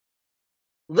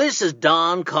This is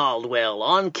Don Caldwell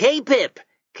on KPIP,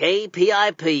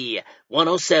 KPIP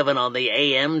 107 on the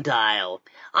AM dial.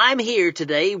 I'm here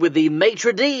today with the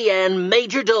maitre d' and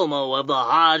major domo of the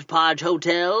Hodgepodge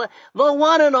Hotel, the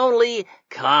one and only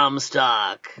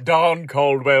Comstock. Don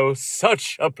Caldwell,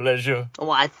 such a pleasure.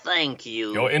 Why, thank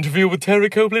you. Your interview with Terry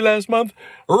Copley last month,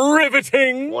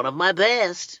 riveting. One of my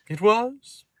best. It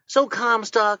was. So,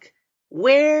 Comstock,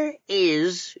 where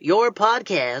is your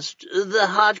podcast, the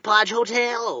Hodgepodge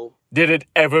Hotel? Did it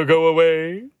ever go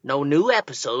away? No new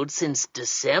episodes since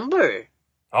December.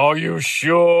 Are you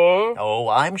sure? Oh,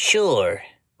 I'm sure.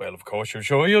 Well, of course you're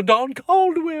sure. You're Don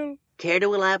Caldwell. Care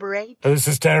to elaborate? This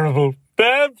is terrible.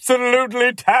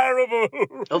 Absolutely terrible.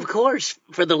 Of course,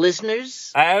 for the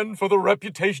listeners. And for the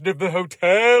reputation of the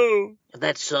hotel.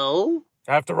 That's so?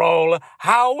 After all,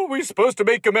 how are we supposed to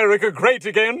make America great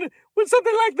again when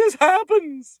something like this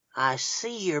happens? I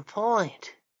see your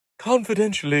point.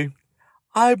 Confidentially,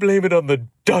 I blame it on the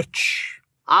Dutch.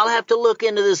 I'll have to look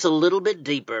into this a little bit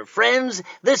deeper. Friends,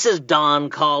 this is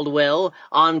Don Caldwell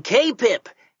on KPIP,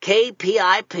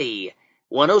 KPIP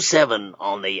 107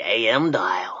 on the AM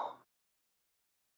dial.